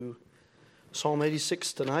Psalm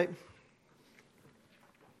 86 tonight.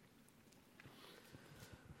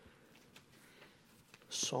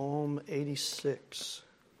 Psalm 86.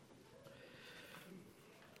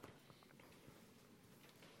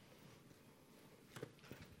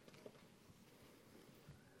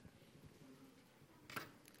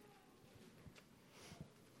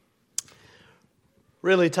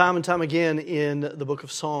 Really, time and time again in the book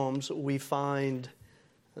of Psalms, we find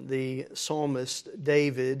the psalmist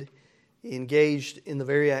David engaged in the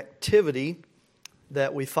very activity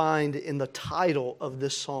that we find in the title of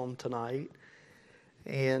this psalm tonight.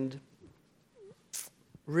 And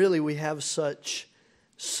really, we have such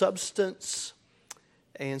substance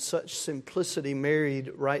and such simplicity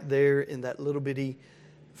married right there in that little bitty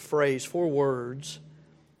phrase, 4 words.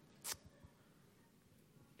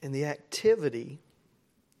 And the activity,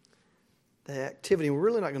 we're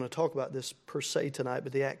really not going to talk about this per se tonight,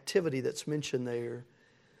 but the activity that's mentioned there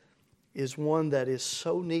is one that is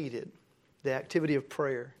so needed, the activity of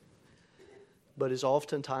prayer, but is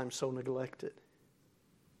oftentimes so neglected.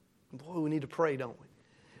 Boy, we need to pray, don't we?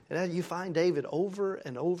 And as you find David over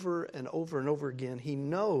and over and over and over again, he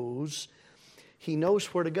knows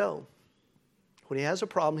where to go. When he has a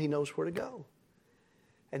problem, he knows where to go.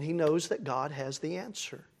 And he knows that God has the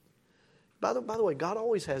answer. By the way, God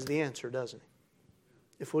always has the answer, doesn't He?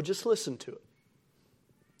 If we'll just listen to it.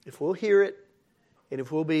 If we'll hear it, and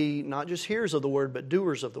if we'll be not just hearers of the Word, but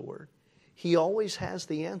doers of the Word. He always has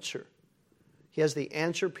the answer. He has the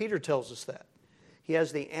answer. Peter tells us that. He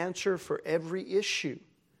has the answer for every issue.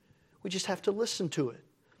 We just have to listen to it.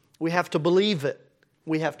 We have to believe it.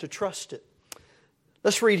 We have to trust it.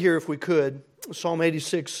 Let's read here, if we could, Psalm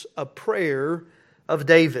 86, a prayer of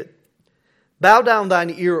David. Bow down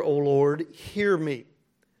thine ear, O Lord, hear me,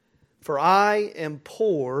 for I am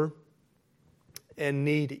poor and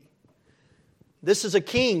needy. This is a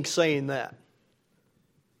king saying that.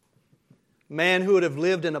 Man who would have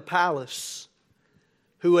lived in a palace,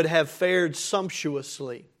 who would have fared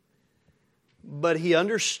sumptuously, but he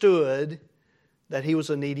understood that he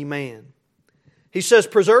was a needy man. He says,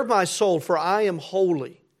 preserve my soul, for I am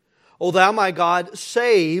holy. O thou my God,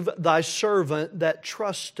 save thy servant that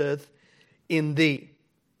trusteth in Thee.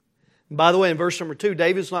 And by the way, in verse number 2,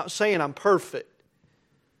 David's not saying I'm perfect.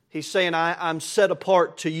 He's saying I'm set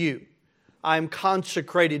apart to You. I am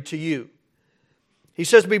consecrated to You. He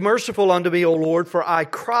says, be merciful unto me, O Lord, for I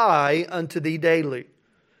cry unto Thee daily.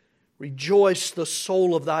 Rejoice the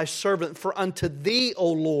soul of Thy servant, for unto Thee,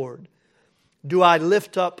 O Lord, do I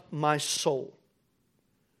lift up my soul.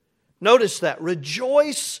 Notice that.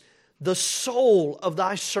 Rejoice the soul of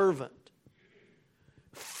Thy servant.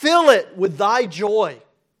 Fill it with Thy joy.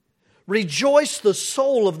 Rejoice the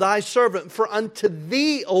soul of Thy servant, for unto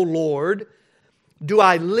Thee, O Lord, do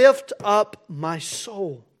I lift up my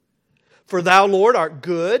soul. For Thou, Lord, art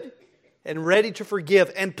good and ready to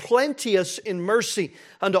forgive, and plenteous in mercy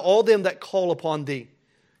unto all them that call upon Thee.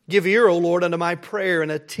 Give ear, O Lord, unto my prayer,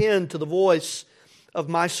 and attend to the voice of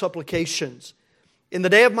my supplications. In the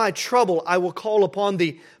day of my trouble I will call upon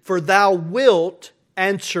Thee, for Thou wilt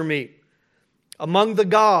answer me. Among the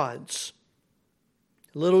gods,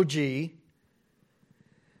 little g,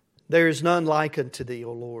 there is none like unto Thee,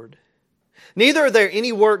 O Lord. Neither are there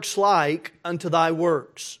any works like unto Thy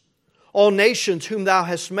works. All nations whom Thou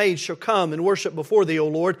hast made shall come and worship before Thee, O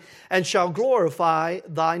Lord, and shall glorify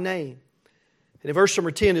Thy name. And in verse number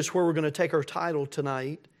 10 is where we're going to take our title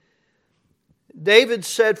tonight. David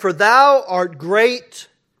said, for Thou art great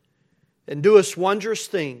and doest wondrous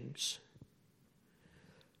things.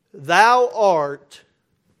 Thou art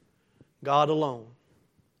God alone.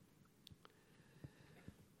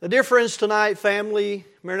 Now, dear friends, tonight, family,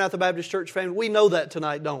 Maranatha Baptist Church family, we know that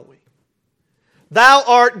tonight, don't we? Thou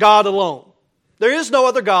art God alone. There is no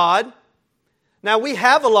other God. Now, we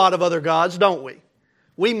have a lot of other gods, don't we?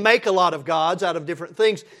 We make a lot of gods out of different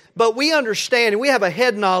things, but we understand and we have a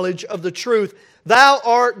head knowledge of the truth. Thou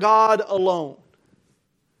art God alone.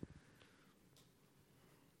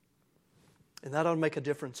 And that ought to make a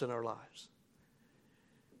difference in our lives.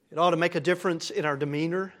 It ought to make a difference in our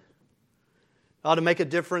demeanor. It ought to make a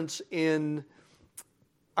difference in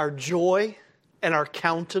our joy and our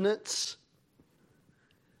countenance.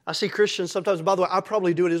 I see Christians sometimes, by the way, I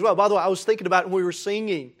probably do it as well. By the way, I was thinking about it when we were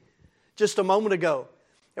singing just a moment ago.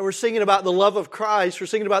 And we're singing about the love of Christ. We're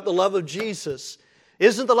singing about the love of Jesus.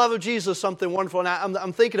 Isn't the love of Jesus something wonderful? And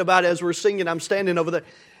I'm thinking about it as we're singing. I'm standing over there.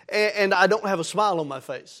 And I don't have a smile on my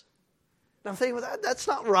face. And I'm thinking, well, that's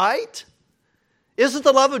not right. Isn't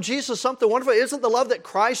the love of Jesus something wonderful? Isn't the love that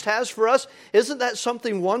Christ has for us, isn't that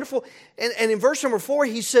something wonderful? And in verse number 4,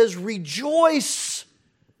 he says, rejoice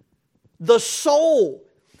the soul.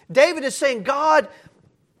 David is saying, God,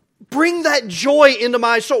 bring that joy into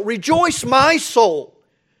my soul. Rejoice my soul.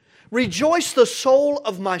 Rejoice the soul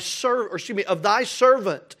of of thy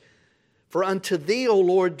servant. For unto thee, O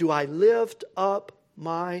Lord, do I lift up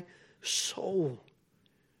my soul.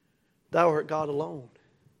 Thou art God alone.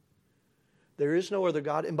 There is no other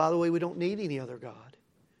God. And by the way, we don't need any other God.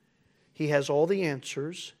 He has all the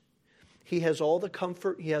answers. He has all the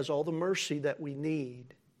comfort. He has all the mercy that we need.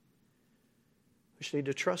 We just need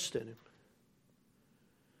to trust in Him.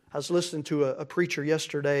 I was listening to a preacher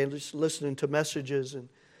yesterday, listening to messages, and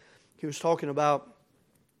he was talking about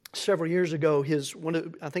several years ago,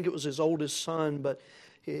 I think it was his oldest son, but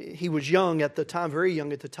he was young at the time, very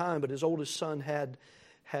young at the time, but his oldest son had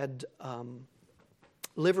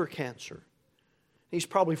liver cancer. He's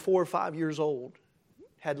probably 4 or 5 years old,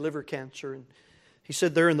 had liver cancer. And he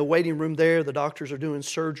said they're in the waiting room there. The doctors are doing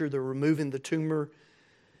surgery. They're removing the tumor.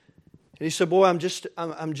 And he said, boy, I'm just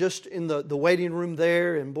in the waiting room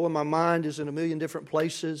there, and boy, my mind is in a million different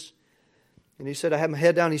places. And he said, I had my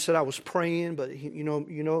head down. He said, I was praying, but he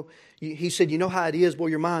said, you know how it is, boy,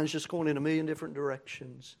 your mind's just going in a million different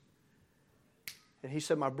directions. And he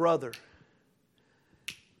said, my brother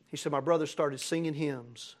started singing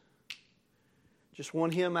hymns. Just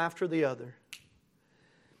one hymn after the other.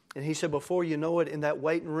 And he said, before you know it, in that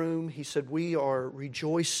waiting room, he said, we are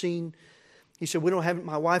rejoicing. He said,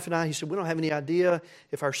 my wife and I, he said, we don't have any idea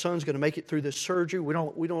if our son's going to make it through this surgery. We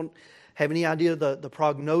don't have any idea the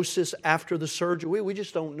prognosis after the surgery. We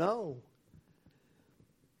just don't know.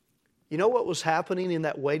 You know what was happening in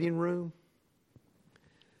that waiting room?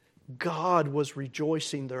 God was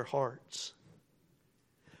rejoicing their hearts.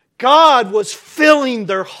 God was filling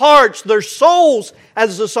their hearts, their souls,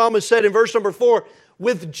 as the psalmist said in verse number 4,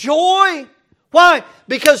 with joy. Why?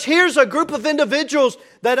 Because here's a group of individuals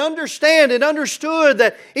that understand and understood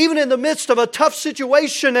that even in the midst of a tough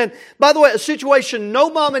situation, and by the way, a situation no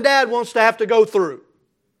mom and dad wants to have to go through.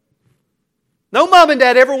 No mom and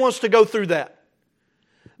dad ever wants to go through that.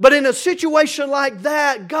 But in a situation like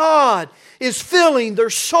that, God is filling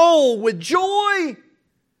their soul with joy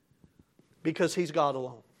because He's God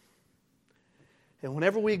alone. And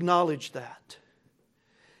whenever we acknowledge that,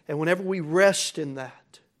 and whenever we rest in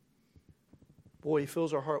that, boy, He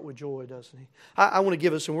fills our heart with joy, doesn't He? I want to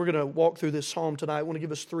give us, and we're going to walk through this psalm tonight, I want to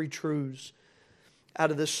give us 3 truths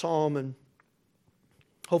out of this psalm and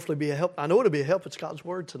hopefully be a help. I know it'll be a help. It's God's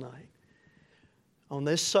Word tonight. On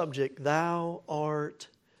this subject, Thou art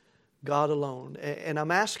God alone. And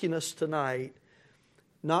I'm asking us tonight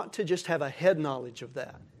not to just have a head knowledge of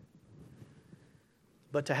that,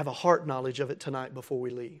 but to have a heart knowledge of it tonight before we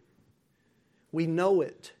leave. We know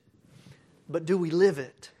it, but do we live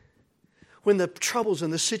it? When the troubles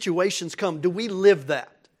and the situations come, do we live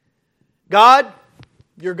that? God,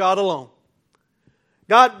 You're God alone.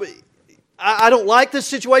 God, I don't like this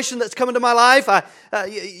situation that's come into my life.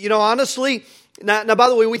 Honestly, now by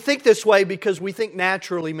the way, we think this way because we think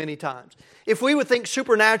naturally many times. If we would think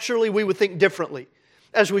supernaturally, we would think differently.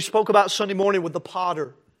 As we spoke about Sunday morning with the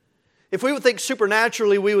potter. If we would think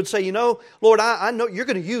supernaturally, we would say, Lord, I know You're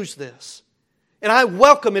going to use this. And I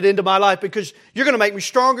welcome it into my life because You're going to make me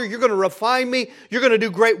stronger. You're going to refine me. You're going to do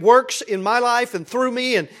great works in my life and through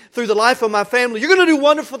me and through the life of my family. You're going to do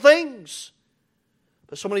wonderful things.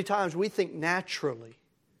 But so many times we think naturally.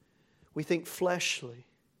 We think fleshly.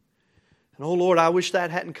 And oh Lord, I wish that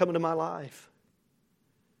hadn't come into my life.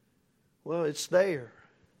 Well, it's there.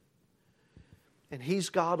 And He's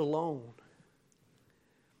God alone.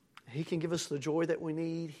 He can give us the joy that we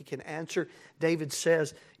need. He can answer. David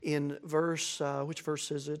says in which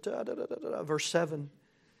verse is it? Verse 7.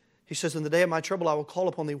 He says, in the day of my trouble I will call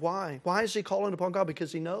upon Thee. Why? Why is he calling upon God?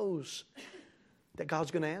 Because he knows that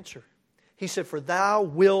God's going to answer. He said, for Thou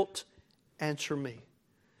wilt answer me.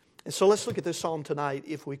 And so let's look at this psalm tonight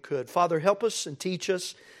if we could. Father, help us and teach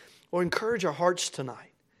us or encourage our hearts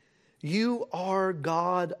tonight. You are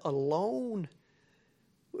God alone.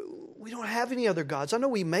 We don't have any other gods. I know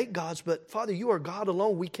we make gods, but Father, You are God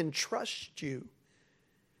alone. We can trust You.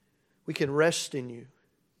 We can rest in You.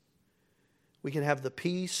 We can have the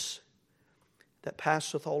peace that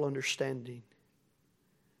passeth all understanding.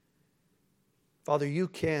 Father, You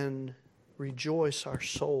can rejoice our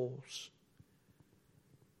souls.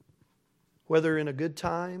 Whether in a good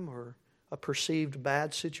time or a perceived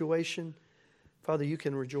bad situation, Father, You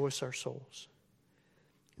can rejoice our souls.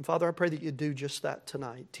 And Father, I pray that You do just that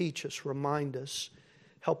tonight. Teach us, remind us,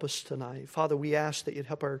 help us tonight. Father, we ask that You'd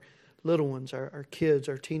help our little ones, our kids,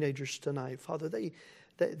 our teenagers tonight. Father,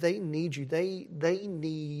 they need You. They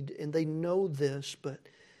need, and they know this, but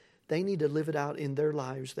they need to live it out in their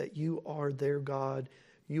lives that You are their God.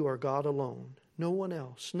 You are God alone. No one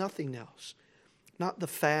else. Nothing else. Not the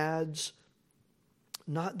fads.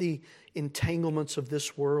 Not the entanglements of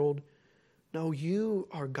this world. No, you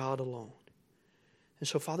are God alone. And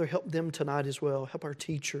so, Father, help them tonight as well. Help our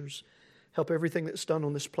teachers. Help everything that's done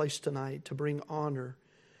on this place tonight to bring honor,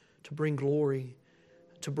 to bring glory,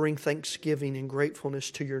 to bring thanksgiving and gratefulness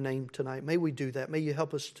to your name tonight. May we do that. May you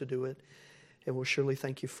help us to do it. And we'll surely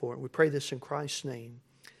thank you for it. We pray this in Christ's name.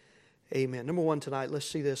 Amen. Number one tonight, let's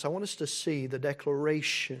see this. I want us to see the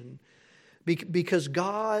declaration. Because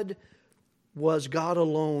God was God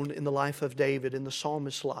alone in the life of David, in the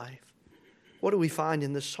psalmist's life. What do we find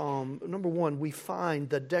in this psalm? Number one, we find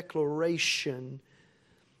the declaration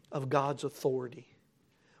of God's authority.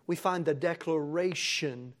 We find the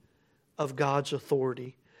declaration of God's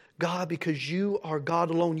authority. God, because you are God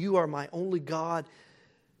alone, you are my only God,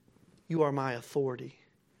 you are my authority.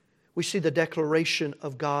 We see the declaration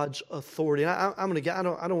of God's authority. And I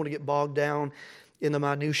don't want to get bogged down in the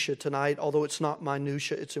minutia tonight, although it's not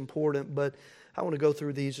minutia, it's important, but I want to go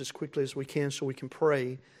through these as quickly as we can so we can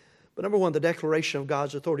pray. But number one, the declaration of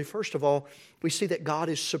God's authority. First of all, we see that God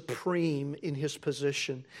is supreme in His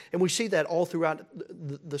position. And we see that all throughout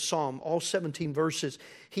the psalm, all 17 verses.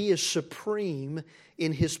 He is supreme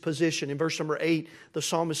in His position. In verse number 8, the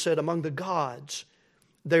psalmist said, "Among the gods,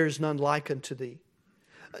 there is none like unto Thee.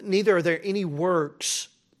 Neither are there any works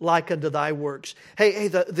like unto Thy works." Hey,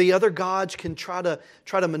 the other gods can try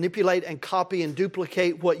to manipulate and copy and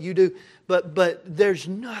duplicate what you do, but there's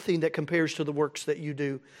nothing that compares to the works that you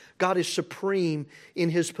do. God is supreme in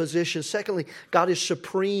His position. Secondly, God is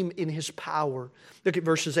supreme in His power. Look at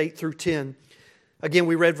verses 8 through 10. Again,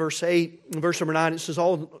 we read verse 8. In verse number 9, it says,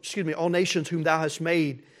 all nations whom Thou hast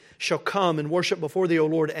made shall come and worship before Thee, O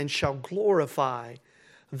Lord, and shall glorify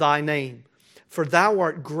Thy name. For Thou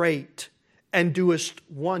art great, and doest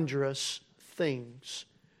wondrous things.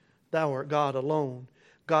 Thou art God alone.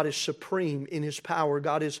 God is supreme in His power.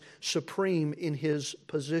 God is supreme in His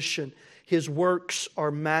position. His works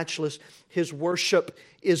are matchless. His worship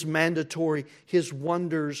is mandatory. His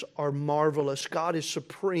wonders are marvelous. God is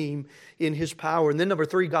supreme in His power. And then number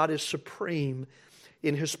 3, God is supreme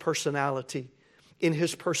in His personality. In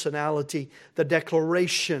His personality, the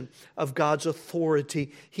declaration of God's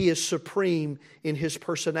authority. He is supreme in His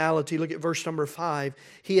personality. Look at verse number 5.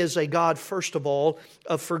 He is a God, first of all,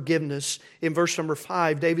 of forgiveness. In verse number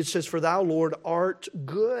 5, David says, "For Thou, Lord, art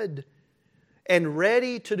good and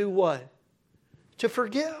ready to do what? To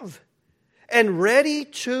forgive. And ready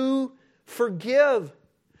to forgive."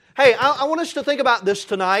 Hey, I want us to think about this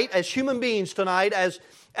tonight as human beings tonight,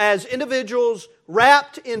 as individuals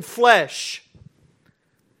wrapped in flesh.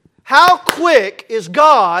 How quick is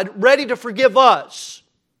God ready to forgive us?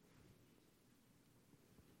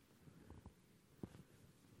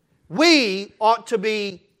 We ought to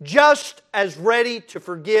be just as ready to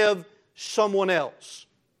forgive someone else.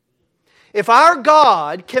 If our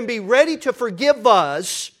God can be ready to forgive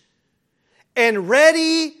us and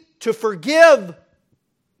ready to forgive,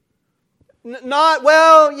 not,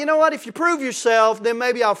 well, you know what, if you prove yourself, then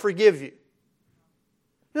maybe I'll forgive you.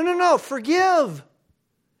 No, forgive.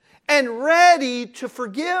 And ready to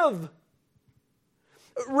forgive.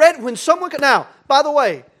 When someone, now, by the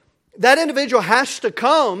way, that individual has to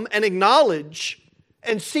come and acknowledge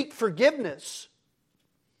and seek forgiveness.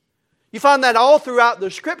 You find that all throughout the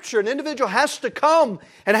Scripture. An individual has to come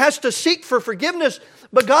and has to seek for forgiveness.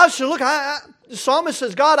 But God said, look, the psalmist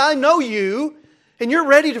says, God, I know you, and you're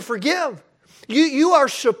ready to forgive. You are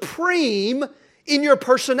supreme in your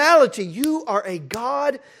personality. You are a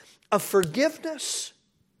God of forgiveness.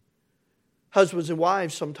 Husbands and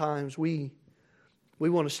wives, sometimes we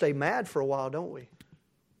want to stay mad for a while, don't we?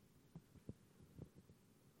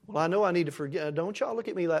 Well, I know I need to forgive. Don't y'all look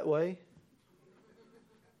at me that way.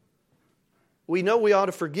 We know we ought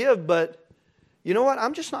to forgive, but you know what?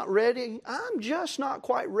 I'm just not ready. I'm just not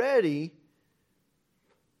quite ready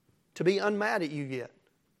to be unmad at you yet.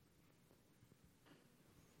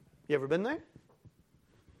 You ever been there?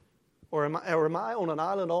 Or am I on an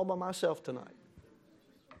island all by myself tonight?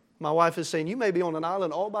 My wife is saying, you may be on an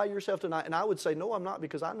island all by yourself tonight. And I would say, no, I'm not,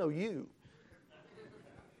 because I know you.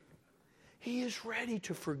 He is ready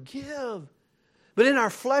to forgive. But in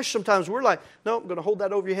our flesh, sometimes we're like, no, I'm going to hold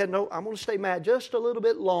that over your head. No, I'm going to stay mad just a little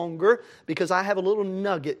bit longer because I have a little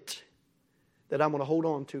nugget that I'm going to hold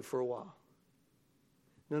on to for a while.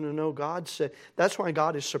 No. God said, that's why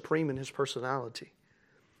God is supreme in His personality.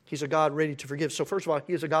 He's a God ready to forgive. So first of all,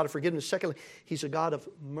 He is a God of forgiveness. Secondly, He's a God of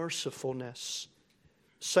mercifulness.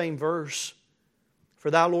 Same verse.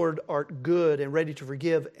 For Thou, Lord, art good and ready to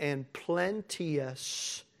forgive and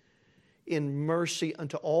plenteous in mercy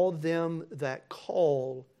unto all them that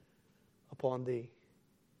call upon thee.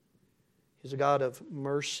 He's a God of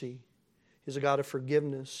mercy. He's a God of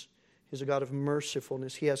forgiveness. He's a God of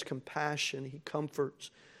mercifulness. He has compassion. He comforts.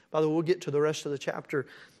 By the way, we'll get to the rest of the chapter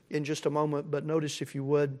in just a moment, but notice, if you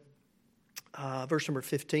would, verse number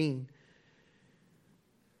 15.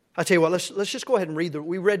 I tell you what, let's just go ahead and read.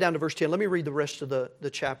 We read down to verse 10. Let me read the rest of the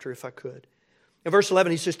chapter if I could. In verse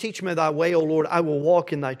 11, he says, Teach me thy way, O Lord, I will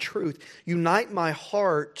walk in thy truth. Unite my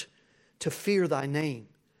heart to fear thy name.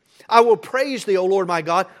 I will praise thee, O Lord my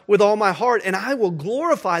God, with all my heart, and I will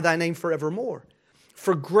glorify thy name forevermore.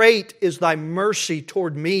 For great is thy mercy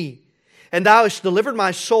toward me, and thou hast delivered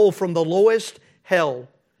my soul from the lowest hell.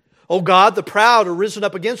 O God, the proud are risen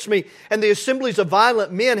up against me, and the assemblies of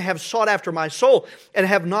violent men have sought after my soul, and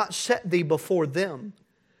have not set thee before them.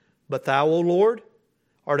 But thou, O Lord,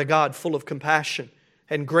 art a God full of compassion,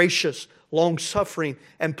 and gracious, long-suffering,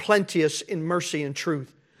 and plenteous in mercy and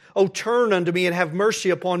truth. O turn unto me, and have mercy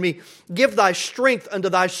upon me. Give thy strength unto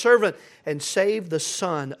thy servant, and save the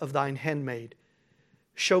son of thine handmaid.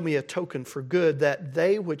 Show me a token for good, that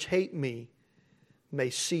they which hate me may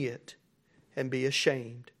see it, and be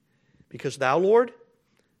ashamed. Because thou, Lord,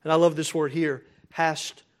 and I love this word here,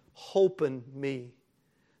 hast holpen me.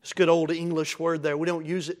 It's a good old English word there. We don't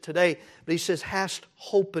use it today, but he says, hast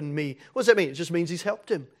holpen me. What does that mean? It just means he's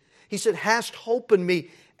helped him. He said, hast holpen me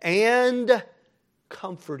and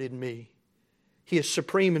comforted me. He is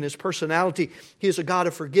supreme in His personality. He is a God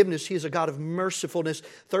of forgiveness. He is a God of mercifulness.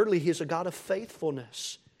 Thirdly, He is a God of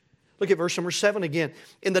faithfulness. Look at verse number 7 again.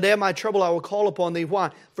 In the day of my trouble I will call upon Thee.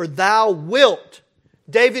 Why? For Thou wilt.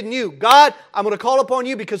 David knew, God, I'm going to call upon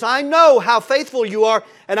You because I know how faithful You are,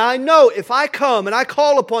 and I know if I come and I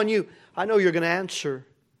call upon You, I know You're going to answer.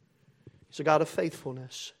 He's a God of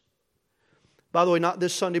faithfulness. By the way, not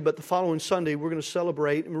this Sunday, but the following Sunday, we're going to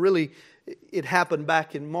celebrate. And really, it happened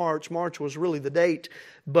back in March. March was really the date.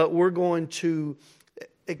 But we're going to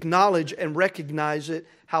acknowledge and recognize it,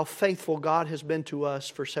 how faithful God has been to us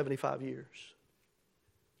for 75 years.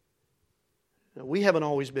 Now, we haven't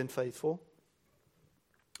always been faithful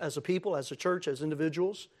as a people, as a church, as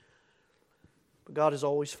individuals. But God is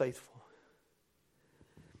always faithful.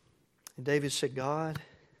 And David said, God,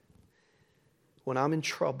 when I'm in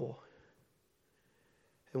trouble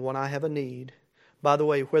and when I have a need, by the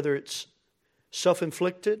way, whether it's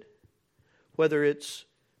self-inflicted, whether it's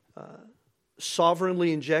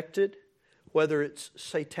sovereignly injected, whether it's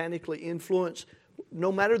satanically influenced,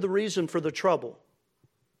 no matter the reason for the trouble,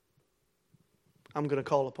 I'm going to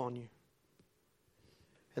call upon You.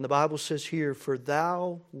 And the Bible says here, for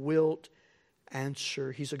Thou wilt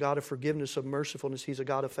answer. He's a God of forgiveness, of mercifulness. He's a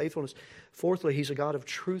God of faithfulness. Fourthly, He's a God of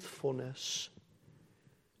truthfulness.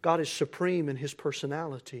 God is supreme in His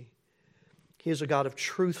personality. He is a God of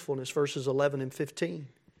truthfulness. Verses 11 and 15.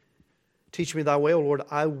 Teach me Thy way, O Lord.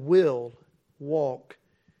 I will walk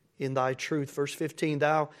in Thy truth. Verse 15.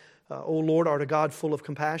 Thou, O Lord, art a God full of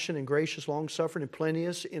compassion and gracious, long-suffering, and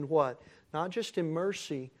plenteous in what? Not just in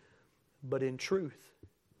mercy, but in truth.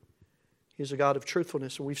 He's a God of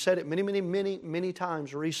truthfulness. And we've said it many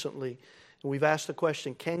times recently. And we've asked the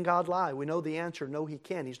question, can God lie? We know the answer, no, He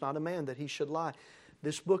can. He's not a man that He should lie.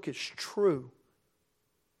 This book is true.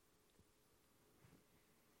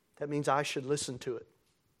 That means I should listen to it.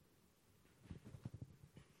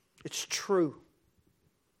 It's true.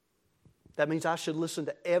 That means I should listen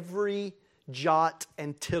to every jot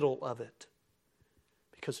and tittle of it.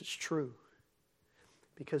 Because it's true.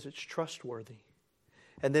 Because it's trustworthy.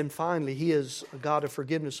 And then finally, He is a God of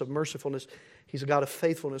forgiveness, of mercifulness. He's a God of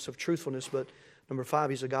faithfulness, of truthfulness. But number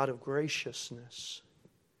 5, He's a God of graciousness.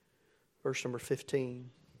 Verse number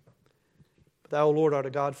 15. But Thou, O Lord, art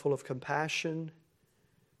a God full of compassion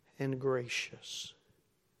and gracious.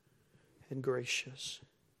 And gracious.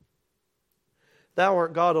 Thou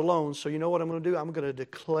art God alone, so you know what I'm going to do? I'm going to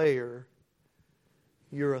declare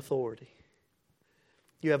Your authority.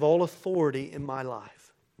 You have all authority in my life.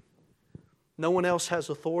 No one else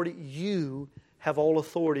has authority. You have all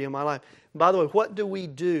authority in my life. And by the way, what do we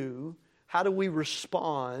do? How do we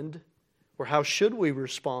respond? Or how should we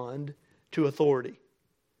respond to authority?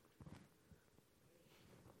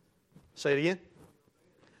 Say it again.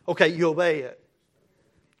 Okay, you obey it.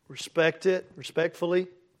 Respect it. Respectfully,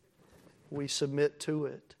 we submit to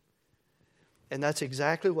it. And that's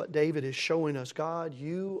exactly what David is showing us. God,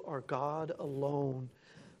 You are God alone.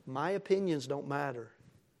 My opinions don't matter.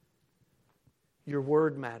 Your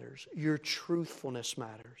word matters. Your truthfulness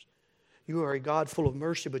matters. You are a God full of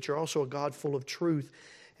mercy, but You're also a God full of truth.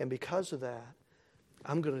 And because of that,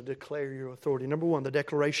 I'm going to declare Your authority. Number 1, the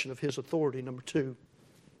declaration of His authority. Number 2,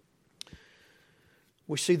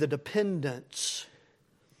 we see the dependence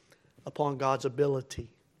upon God's ability.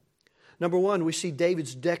 Number one, we see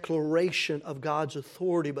David's declaration of God's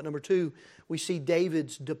authority. But number two, we see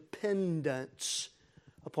David's dependence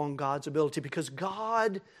upon God's ability. Because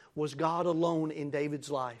God was God alone in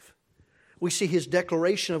David's life. We see his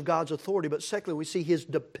declaration of God's authority. But secondly, we see his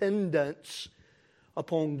dependence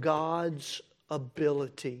upon God's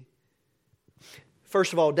ability.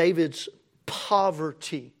 First of all, David's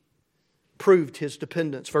poverty proved his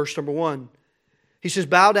dependence. Verse number 1. He says,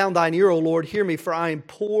 "Bow down thine ear, O Lord, hear me, for I am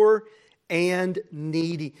poor and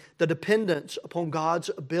needy." The dependence upon God's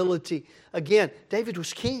ability. Again, David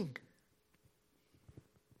was king.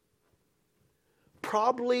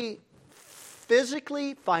 Probably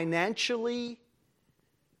physically, financially,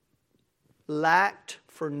 lacked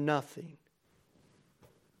for nothing.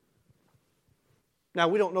 Now,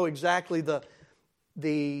 we don't know exactly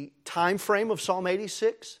the time frame of Psalm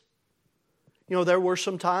 86. You know, there were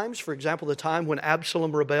some times, for example, the time when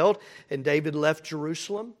Absalom rebelled and David left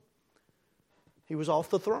Jerusalem. He was off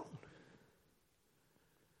the throne.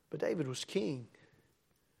 But David was king.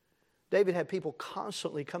 David had people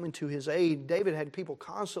constantly coming to his aid. David had people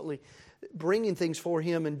constantly bringing things for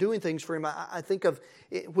him and doing things for him. I think of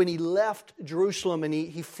when he left Jerusalem and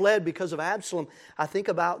he fled because of Absalom. I think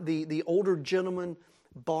about the older gentleman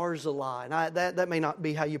Barzillai. And that may not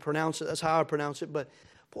be how you pronounce it. That's how I pronounce it. But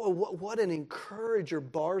boy, what an encourager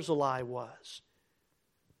Barzillai was.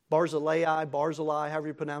 Barzillai, however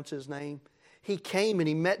you pronounce his name. He came and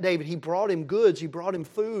he met David. He brought him goods. He brought him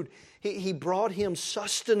food. He brought him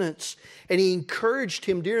sustenance. And he encouraged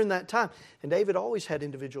him during that time. And David always had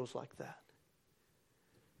individuals like that.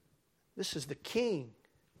 This is the king.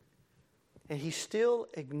 And he's still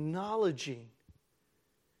acknowledging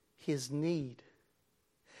his need.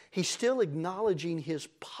 He's still acknowledging his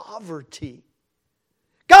poverty.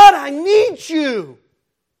 God, I need you.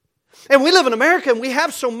 And we live in America and we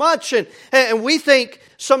have so much and we think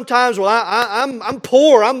sometimes, well, I'm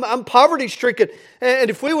poor, I'm poverty stricken. And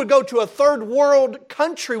if we would go to a third world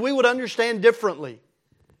country, we would understand differently.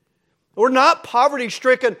 We're not poverty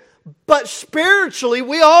stricken, but spiritually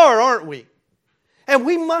we are, aren't we? And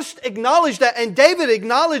we must acknowledge that. And David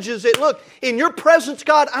acknowledges it. Look, in your presence,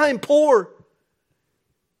 God, I am poor.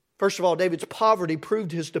 First of all, David's poverty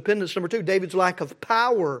proved his dependence. Number two, David's lack of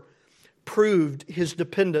power proved his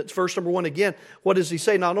dependence. Verse number 1 again, what does he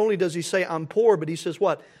say? Not only does he say, I'm poor, but he says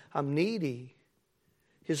what? I'm needy.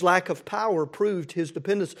 His lack of power proved his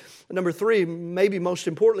dependence. Number 3, maybe most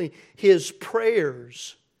importantly, his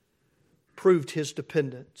prayers proved his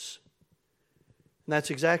dependence. And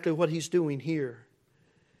that's exactly what he's doing here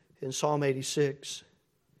in Psalm 86.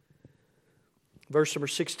 Verse number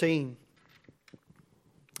 16,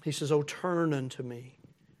 he says, "O turn unto me."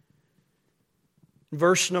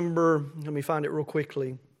 Verse number, let me find it real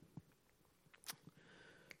quickly.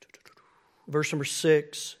 Verse number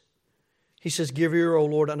 6, he says, "Give ear, O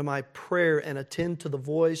Lord, unto my prayer, and attend to the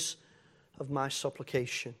voice of my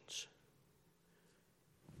supplications."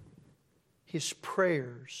 His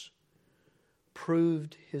prayers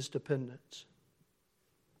proved his dependence.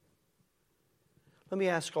 Let me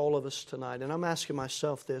ask all of us tonight, and I'm asking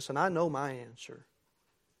myself this, and I know my answer.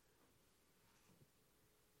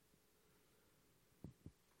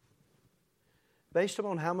 Based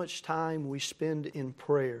upon how much time we spend in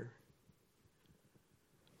prayer,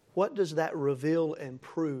 what does that reveal and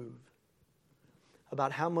prove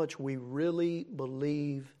about how much we really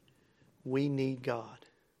believe we need God?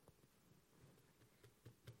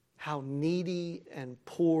 How needy and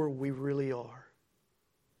poor we really are.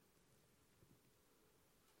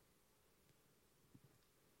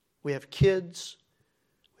 We have kids,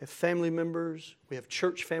 we have family members, we have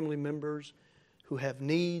church family members who have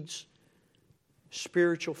needs,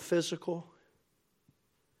 spiritual, physical.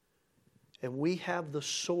 And we have the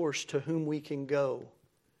source to whom we can go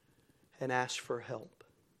and ask for help.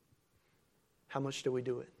 How much do we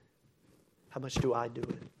do it? How much do I do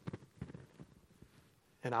it?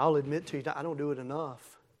 And I'll admit to you, I don't do it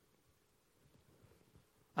enough.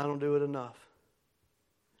 I don't do it enough.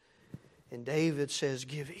 And David says,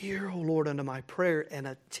 "Give ear, O Lord, unto my prayer, and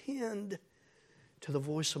attend to the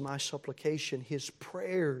voice of my supplication." His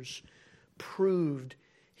prayers proved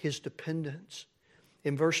his dependence.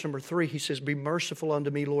 In verse number 3, he says, "Be merciful unto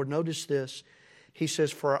me, Lord." Notice this. He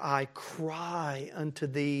says, "For I cry unto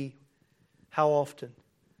thee." How often?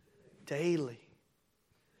 Daily.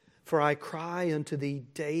 "For I cry unto thee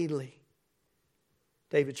daily."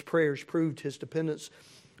 David's prayers proved his dependence.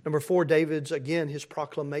 Number 4, David's, again, his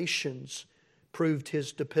proclamations proved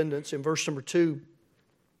his dependence. In verse number 2,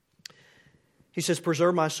 he says,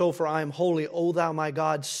 "Preserve my soul, for I am holy. O thou my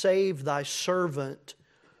God, save thy servant."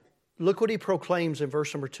 Look what he proclaims in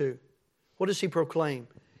verse number 2. What does he proclaim?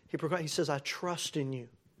 He says, I trust in you.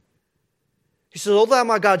 He says, O thou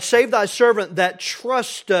my God, save thy servant that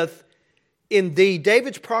trusteth in thee.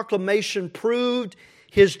 David's proclamation proved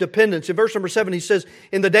his dependence. In verse number 7, he says,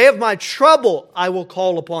 in the day of my trouble I will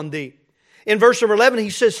call upon thee. In verse number 11, he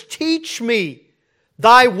says, teach me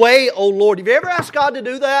thy way, O Lord. Have you ever asked God to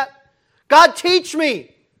do that? God, teach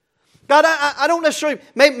me. God, I don't necessarily,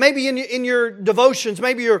 maybe in your devotions,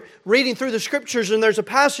 maybe you're reading through the Scriptures and there's a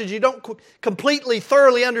passage you don't completely,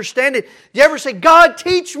 thoroughly understand it. Do you ever say, God,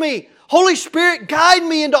 teach me? Holy Spirit, guide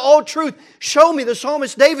me into all truth. Show me. The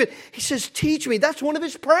psalmist David, he says, teach me. That's one of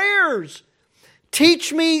his prayers.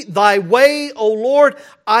 Teach me thy way, O Lord.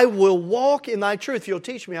 I will walk in thy truth. If you'll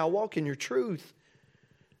teach me, I'll walk in your truth.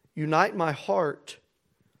 Unite my heart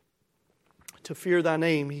to fear thy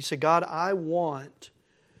name. He said, God, I want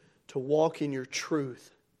to walk in your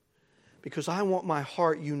truth because I want my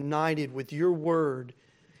heart united with your word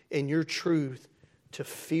and your truth to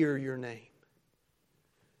fear your name.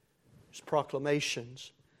 His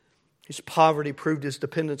proclamations, his poverty proved his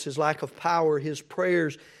dependence, his lack of power, his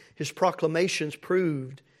prayers, his proclamations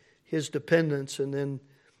proved his dependence. And then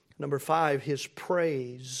number 5, his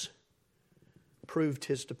praise proved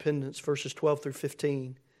his dependence. Verses 12 through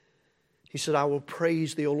 15. He said, I will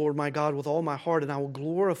praise thee, O Lord my God, with all my heart, and I will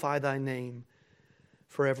glorify thy name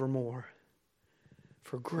forevermore.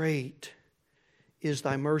 For great is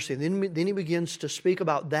thy mercy. And then he begins to speak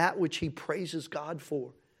about that which he praises God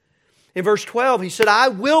for. In verse 12, he said, I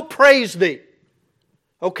will praise thee.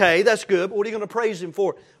 Okay, that's good, but what are you going to praise Him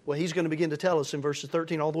for? Well, he's going to begin to tell us in verses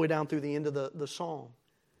 13 all the way down through the end of the psalm.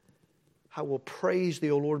 I will praise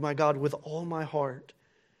thee, O Lord my God, with all my heart,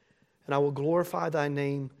 and I will glorify thy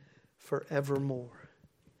name forevermore.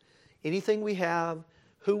 Anything we have,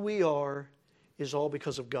 who we are, is all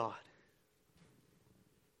because of God.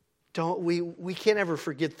 We can't ever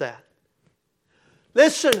forget that.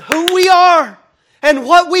 Listen, who we are and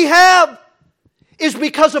what we have is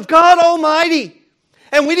because of God Almighty.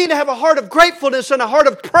 And we need to have a heart of gratefulness and a heart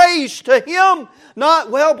of praise to Him.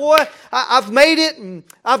 Not, well, boy, I've made it and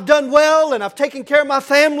I've done well and I've taken care of my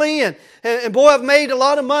family and boy, I've made a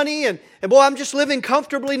lot of money and boy, I'm just living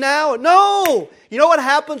comfortably now. No! You know what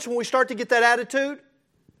happens when we start to get that attitude?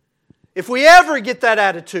 If we ever get that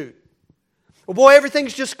attitude, well, boy,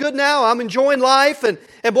 everything's just good now. I'm enjoying life and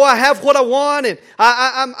boy, I have what I want and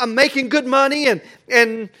I'm making good money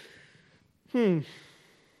and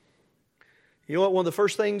you know what? One of the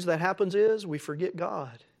first things that happens is we forget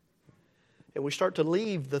God. And we start to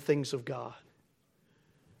leave the things of God.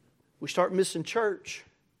 We start missing church.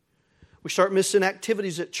 We start missing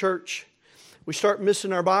activities at church. We start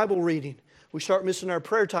missing our Bible reading. We start missing our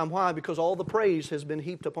prayer time. Why? Because all the praise has been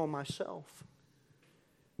heaped upon myself.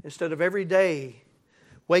 Instead of every day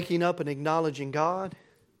waking up and acknowledging God,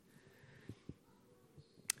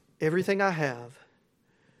 everything I have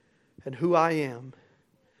and who I am,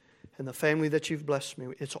 and the family that you've blessed me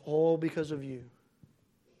with, it's all because of you.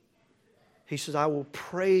 He says, I will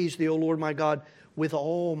praise thee, O Lord my God, with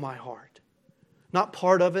all my heart. Not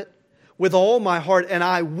part of it, with all my heart. And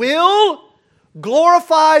I will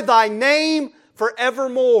glorify thy name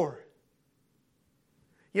forevermore.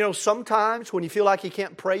 You know, sometimes when you feel like you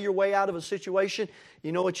can't pray your way out of a situation,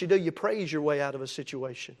 you know what you do? You praise your way out of a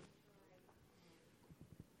situation.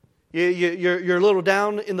 You're a little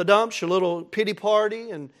down in the dumps, you're a little pity party,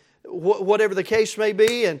 and whatever the case may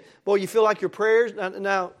be, and boy, you feel like your prayers,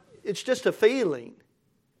 now it's just a feeling.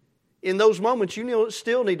 In those moments, you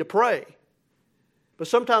still need to pray. But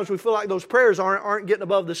sometimes we feel like those prayers aren't getting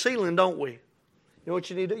above the ceiling, don't we? You know what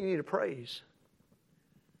you need to do? You need to praise.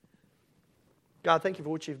 God, thank you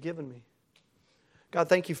for what you've given me. God,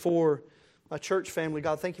 thank you for my church family.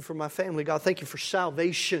 God, thank you for my family. God, thank you for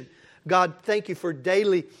salvation. God, thank you for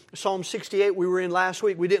daily. Psalm 68 we were in last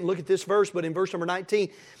week. We didn't look at this verse, but in verse number 19,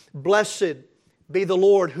 blessed be the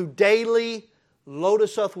Lord who daily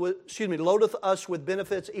loadeth us with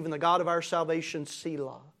benefits, even the God of our salvation,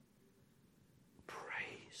 Selah.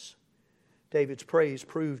 Praise. David's praise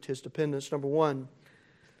proved his dependence. Number 1,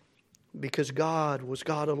 because God was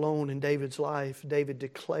God alone in David's life, David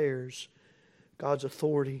declares God's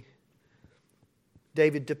authority.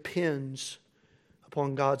 David depends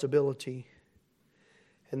upon God's ability.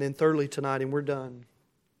 And then thirdly tonight, and we're done,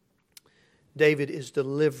 David is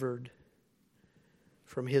delivered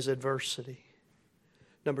from his adversity.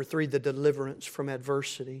 Number 3, the deliverance from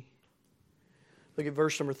adversity. Look at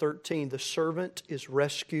verse number 13. The servant is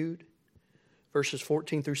rescued. Verses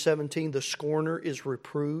 14 through 17, the scorner is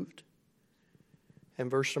reproved. And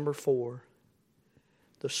verse number 4,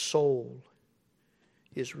 the soul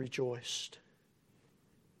is rejoiced.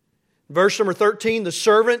 Verse number 13, the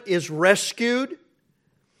servant is rescued.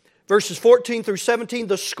 Verses 14 through 17,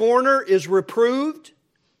 the scorner is reproved.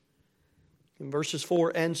 In verses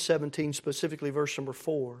 4 and 17, specifically verse number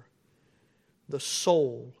 4, the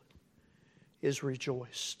soul is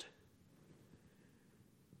rejoiced.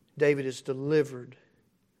 David is delivered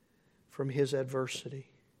from his adversity.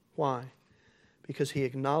 Why? Because he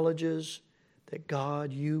acknowledges that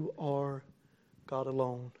God, you are God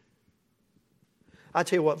alone. I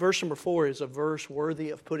tell you what, verse number 4 is a verse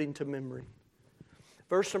worthy of putting to memory.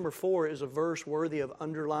 Verse number 4 is a verse worthy of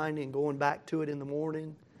underlining and going back to it in the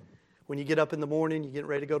morning. When you get up in the morning, you get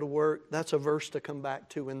ready to go to work, that's a verse to come back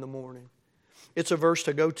to in the morning. It's a verse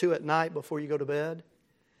to go to at night before you go to bed.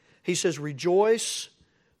 He says, rejoice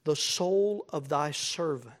the soul of thy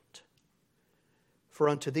servant, for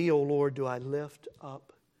unto thee, O Lord, do I lift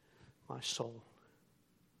up my soul.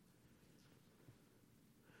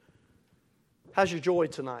 How's your joy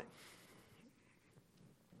tonight?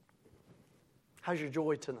 How's your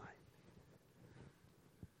joy tonight?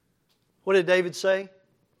 What did David say?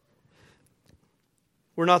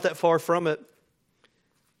 We're not that far from it.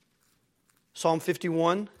 Psalm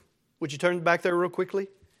 51. Would you turn back there real quickly?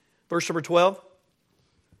 Verse number 12.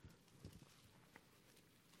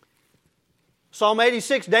 Psalm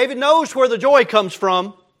 86. David knows where the joy comes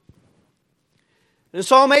from. In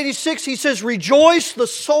Psalm 86 he says, rejoice the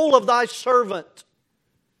soul of thy servant.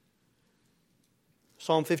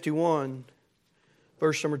 Psalm 51.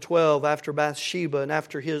 Verse number 12, after Bathsheba and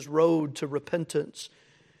after his road to repentance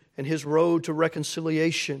and his road to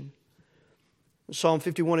reconciliation. In Psalm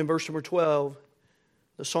 51 and verse number 12,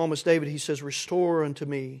 the psalmist David, he says, restore unto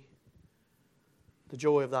me the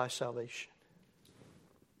joy of thy salvation.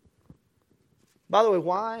 By the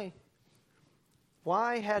way,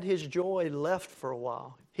 why had his joy left for a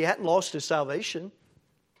while? He hadn't lost his salvation.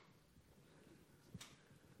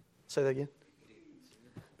 Say that again.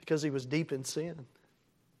 Because he was deep in sin.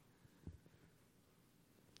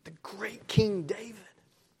 The great King David.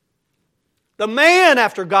 The man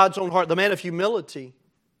after God's own heart. The man of humility.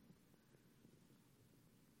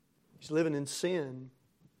 He's living in sin.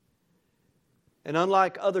 And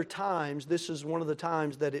unlike other times, this is one of the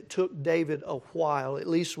times that it took David a while. At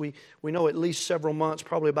least we know at least several months,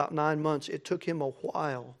 probably about 9 months. It took him a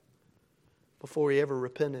while before he ever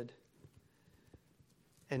repented.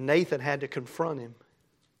 And Nathan had to confront him.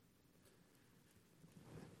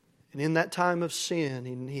 And in that time of sin,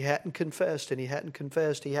 and he hadn't confessed, he hadn't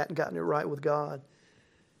gotten it right with God.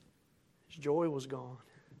 His joy was gone.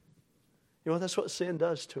 You know, that's what sin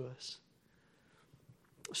does to us.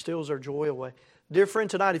 It steals our joy away. Dear friend,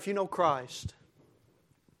 tonight, if you know Christ,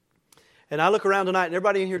 and I look around tonight, and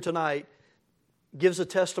everybody in here tonight gives a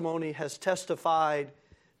testimony, has testified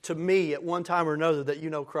to me at one time or another that you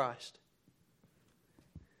know Christ.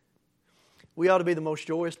 We ought to be the most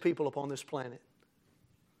joyous people upon this planet.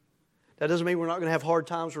 That doesn't mean we're not going to have hard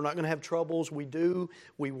times, we're not going to have troubles. We do,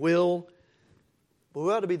 we will. But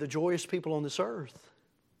we ought to be the joyous people on this earth.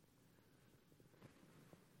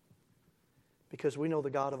 Because we know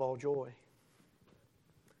the God of all joy.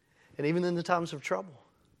 And even in the times of trouble,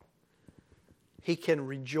 He can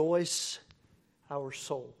rejoice our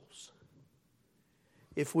souls.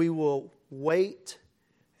 If we will wait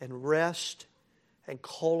and rest and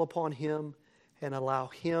call upon Him and allow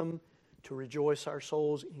Him to rejoice our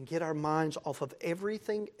souls and get our minds off of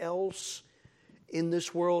everything else in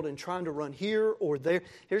this world and trying to run here or there.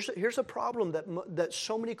 Here's a problem that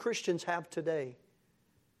so many Christians have today.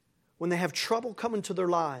 When they have trouble coming to their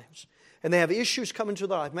lives and they have issues coming to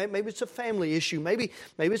their life, maybe it's a family issue, maybe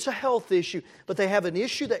it's a health issue, but they have an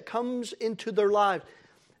issue that comes into their lives.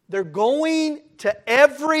 They're going to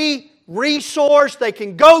every resource they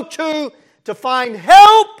can go to find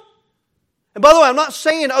help. And by the way, I'm not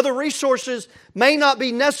saying other resources may not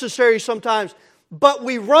be necessary sometimes, but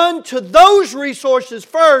we run to those resources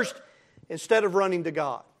first instead of running to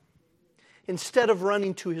God. Instead of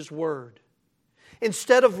running to His Word.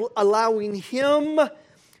 Instead of allowing Him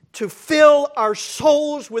to fill our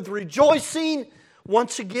souls with rejoicing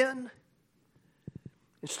once again.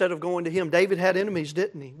 Instead of going to Him. David had enemies,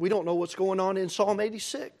 didn't he? We don't know what's going on in Psalm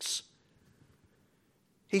 86.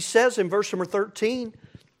 He says in verse number 13...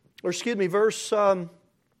 verse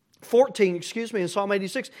 14, in Psalm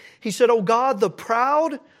 86. He said, O God, the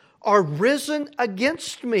proud are risen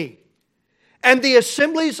against me, and the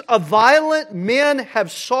assemblies of violent men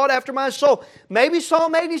have sought after my soul. Maybe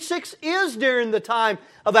Psalm 86 is during the time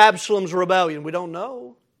of Absalom's rebellion. We don't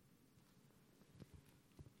know.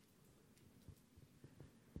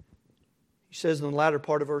 He says in the latter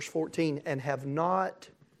part of verse 14, and have not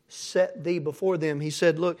set thee before them. He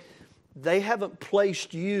said, look, they haven't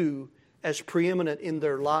placed you as preeminent in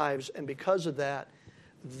their lives, and because of that,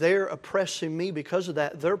 they're oppressing me because of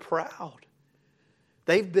that. They're proud.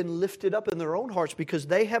 They've been lifted up in their own hearts because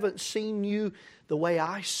they haven't seen you the way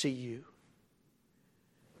I see you.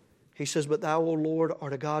 He says, but thou, O Lord,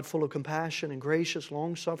 art a God full of compassion and gracious,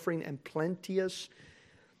 long-suffering, and plenteous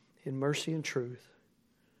in mercy and truth.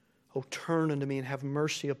 O turn unto me and have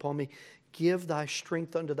mercy upon me. Give thy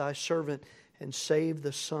strength unto thy servant and save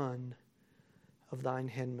the son of thine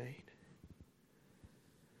handmaid.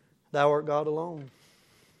 Thou art God alone.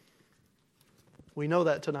 We know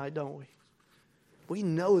that tonight, don't we? We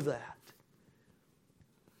know that.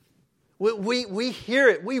 We hear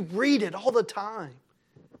it. We read it all the time.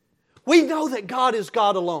 We know that God is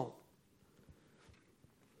God alone.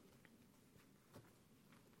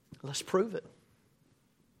 Let's prove it.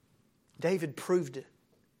 David proved it.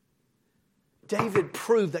 David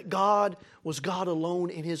proved that God was God alone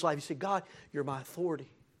in his life. He said, God, you're my authority.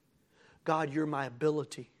 God, you're my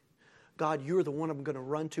ability. God, you're the one I'm going to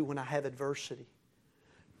run to when I have adversity.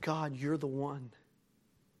 God, you're the one.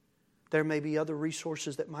 There may be other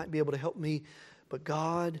resources that might be able to help me, but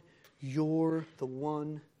God, you're the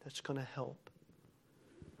one that's going to help.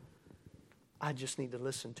 I just need to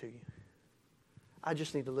listen to you. I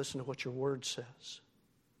just need to listen to what your word says.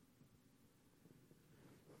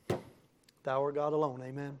 Thou art God alone,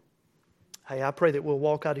 amen. Hey, I pray that we'll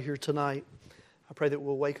walk out of here tonight. I pray that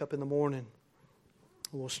we'll wake up in the morning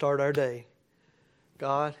and we'll start our day.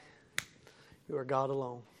 God, you are God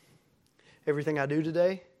alone. Everything I do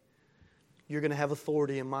today, you're going to have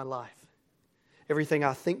authority in my life. Everything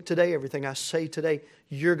I think today, everything I say today,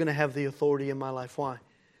 you're going to have the authority in my life. Why?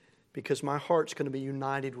 Because my heart's going to be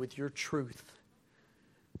united with your truth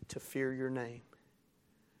to fear your name.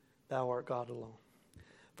 Thou art God alone.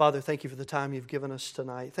 Father, thank you for the time you've given us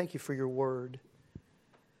tonight. Thank you for your word.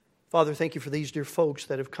 Father, thank you for these dear folks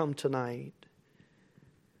that have come tonight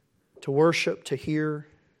to worship, to hear,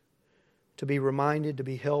 to be reminded, to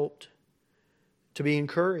be helped, to be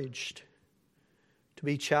encouraged, to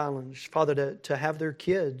be challenged. Father, to have their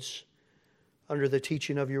kids under the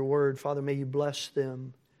teaching of your word. Father, may you bless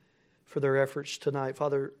them for their efforts tonight.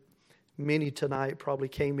 Father, many tonight probably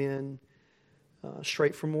came in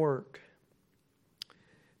straight from work.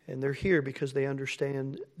 And they're here because they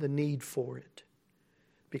understand the need for it.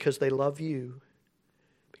 Because they love you.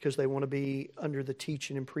 Because they want to be under the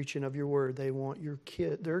teaching and preaching of your word. They want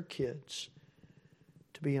their kids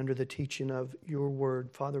to be under the teaching of your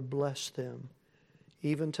word. Father, bless them.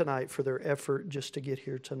 Even tonight for their effort just to get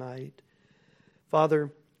here tonight.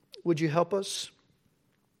 Father, would you help us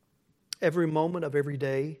every moment of every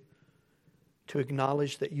day to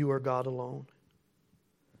acknowledge that you are God alone?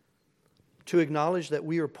 To acknowledge that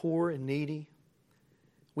we are poor and needy.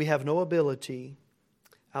 We have no ability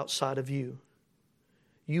outside of you.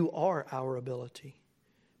 You are our ability.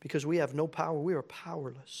 Because we have no power, we are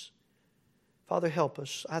powerless. Father, help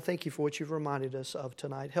us. I thank you for what you've reminded us of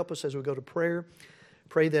tonight. Help us as we go to prayer.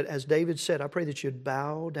 Pray that, as David said, I pray that you'd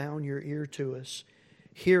bow down your ear to us.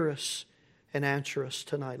 Hear us and answer us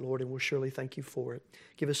tonight, Lord, and we'll surely thank you for it.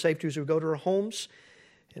 Give us safety as we go to our homes.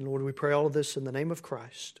 And Lord, we pray all of this in the name of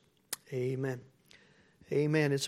Christ. Amen. Amen. It's